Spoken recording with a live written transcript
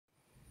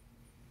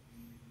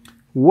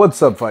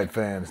What's up, fight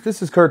fans?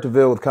 This is Kurt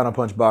DeVille with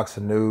Counterpunch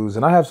Boxing News,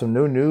 and I have some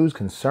new news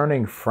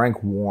concerning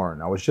Frank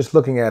Warren. I was just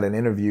looking at an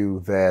interview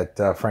that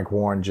Frank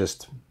Warren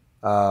was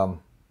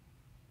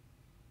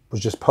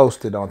just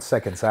posted on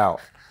Seconds Out,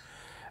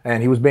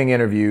 and he was being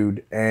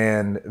interviewed,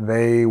 and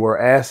they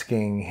were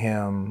asking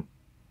him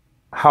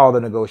how the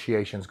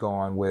negotiations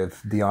going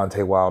with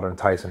Deontay Wilder and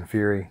Tyson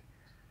Fury.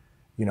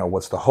 You know,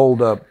 what's the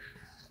holdup?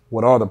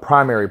 What are the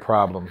primary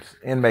problems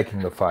in making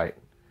the fight?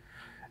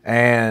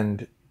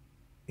 And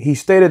he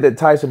stated that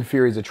Tyson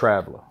Fury is a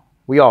traveler.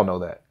 We all know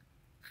that.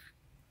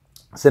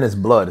 It's in his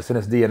blood. It's in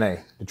his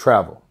DNA to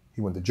travel.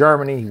 He went to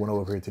Germany. He went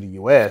over here to the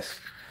U.S.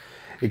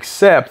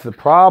 Except the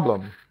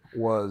problem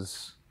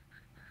was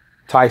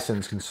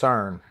Tyson's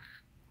concern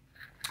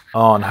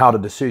on how the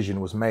decision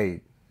was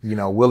made. You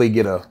know, will he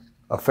get a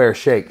fair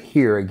shake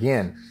here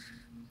again?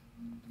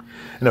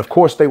 And of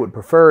course, they would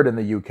prefer it in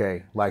the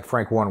UK, like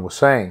Frank Warren was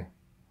saying.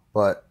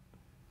 But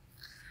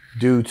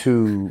due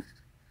to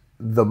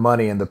the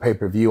money and the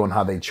pay-per-view and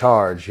how they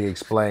charge, he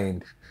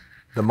explained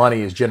the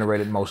money is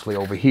generated mostly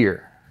over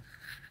here.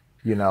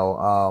 You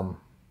know,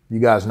 you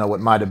guys know what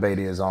my debate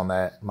is on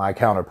that, my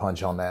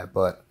counterpunch on that.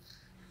 But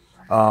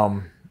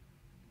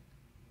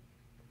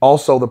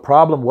also the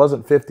problem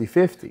wasn't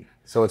 50-50.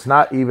 So it's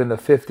not even the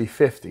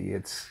 50-50.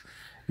 It's,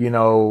 you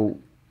know,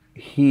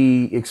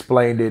 he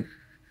explained it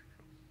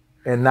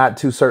in not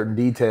too certain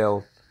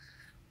detail.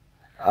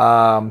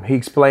 He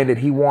explained that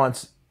he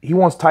wants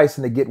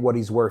Tyson to get what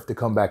he's worth to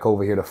come back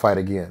over here to fight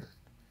again.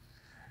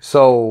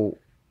 So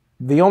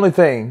the only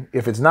thing,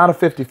 if it's not a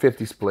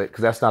 50-50 split,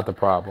 because that's not the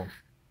problem.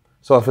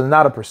 So if it's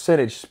not a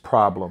percentage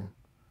problem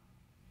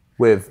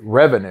with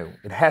revenue,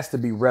 it has to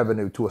be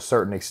revenue to a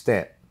certain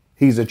extent.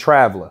 He's a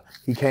traveler.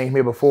 He came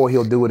here before.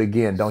 He'll do it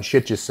again. Don't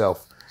shit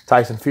yourself.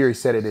 Tyson Fury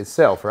said it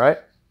himself, right?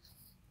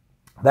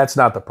 That's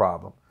not the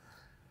problem.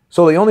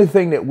 So the only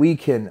thing that we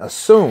can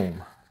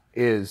assume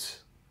is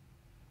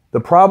the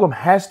problem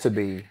has to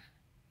be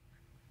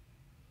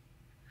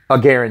a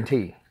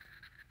guarantee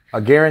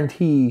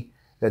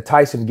that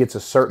Tyson gets a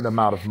certain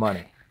amount of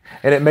money.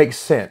 And it makes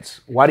sense.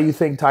 Why do you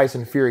think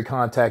Tyson Fury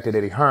contacted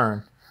Eddie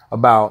Hearn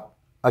about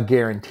a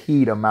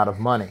guaranteed amount of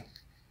money?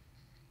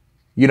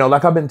 You know,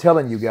 like I've been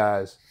telling you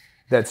guys,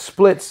 that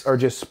splits are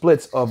just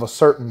splits of a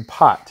certain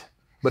pot.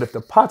 But if the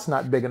pot's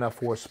not big enough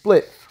for a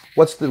split,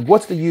 what's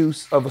the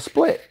use of a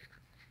split?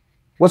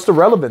 What's the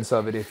relevance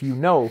of it if you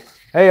know,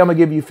 hey, I'm going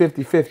to give you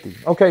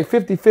 50-50. Okay,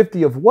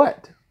 50-50 of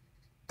what?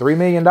 $3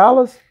 million?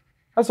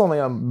 That's only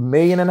 $1.5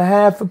 million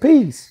a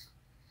piece.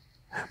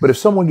 But if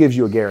someone gives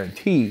you a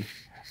guarantee,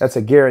 that's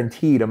a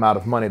guaranteed amount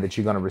of money that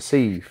you're going to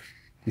receive.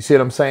 You see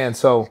what I'm saying?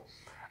 So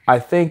I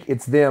think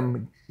it's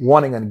them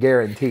wanting a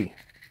guarantee.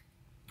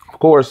 Of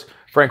course,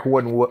 Frank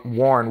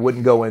Warren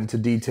wouldn't go into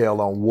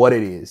detail on what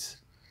it is,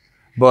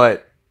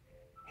 but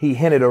he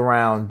hinted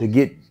around to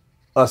get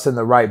us in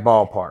the right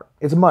ballpark.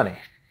 It's money.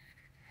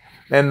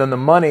 And then the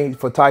money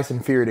for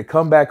Tyson Fury to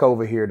come back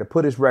over here, to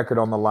put his record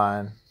on the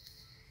line,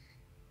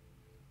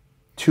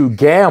 to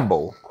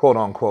gamble, quote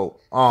unquote,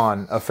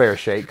 on a fair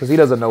shake, because he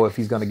doesn't know if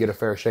he's going to get a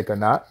fair shake or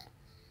not.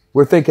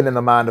 We're thinking in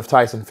the mind of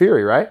Tyson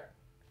Fury, right?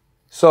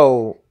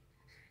 So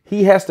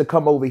he has to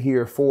come over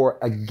here for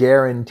a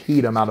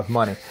guaranteed amount of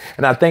money.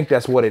 And I think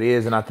that's what it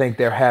is. And I think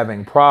they're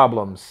having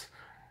problems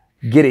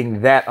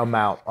getting that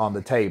amount on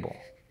the table.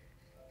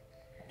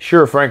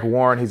 Sure, Frank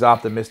Warren, he's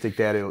optimistic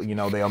that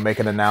they'll make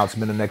an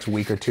announcement in the next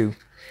week or two.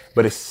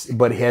 But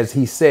as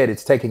he said,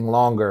 it's taking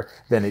longer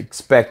than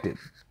expected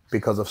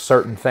because of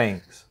certain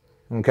things.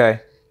 Okay?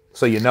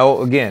 So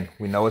again,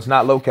 we know it's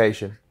not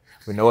location.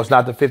 We know it's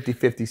not the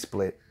 50-50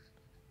 split.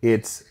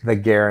 It's the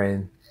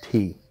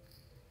guarantee.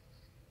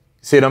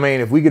 See what I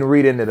mean? If we can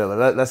read into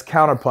that, let's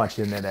counterpunch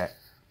into that.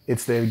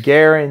 It's the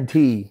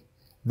guarantee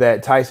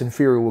that Tyson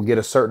Fury will get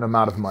a certain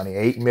amount of money.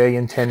 8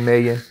 million, 10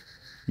 million,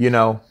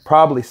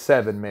 probably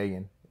 7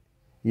 million.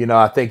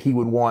 I think he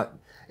would want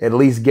at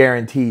least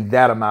guaranteed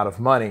that amount of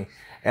money.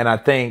 And I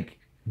think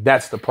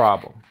that's the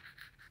problem.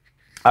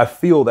 I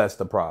feel that's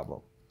the problem.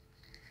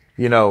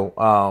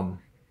 Of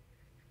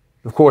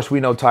course, we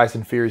know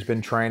Tyson Fury's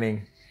been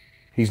training.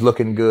 He's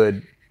looking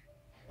good.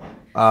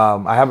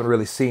 I haven't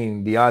really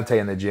seen Deontay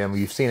in the gym.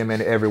 You've seen him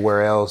in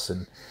everywhere else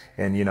and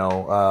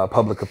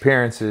public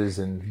appearances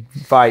and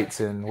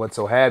fights and what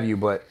so have you.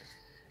 But,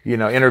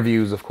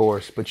 interviews, of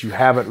course. But you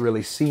haven't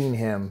really seen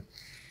him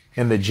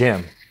in the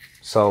gym.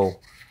 So,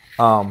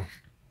 but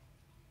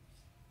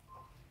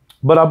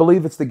I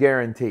believe it's the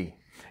guarantee.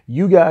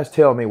 You guys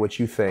tell me what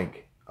you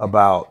think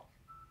about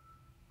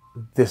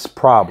this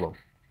problem,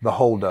 the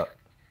holdup.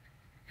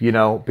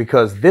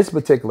 Because this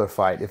particular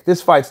fight, if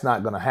this fight's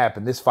not going to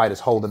happen, this fight is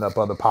holding up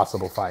other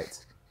possible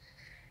fights.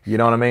 You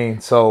know what I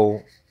mean?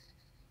 So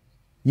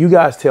you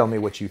guys tell me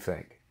what you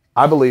think.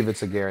 I believe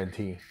it's a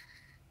guarantee.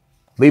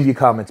 Leave your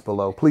comments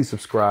below. Please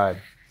subscribe.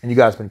 And you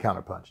guys been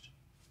counterpunched.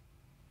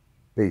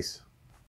 Peace.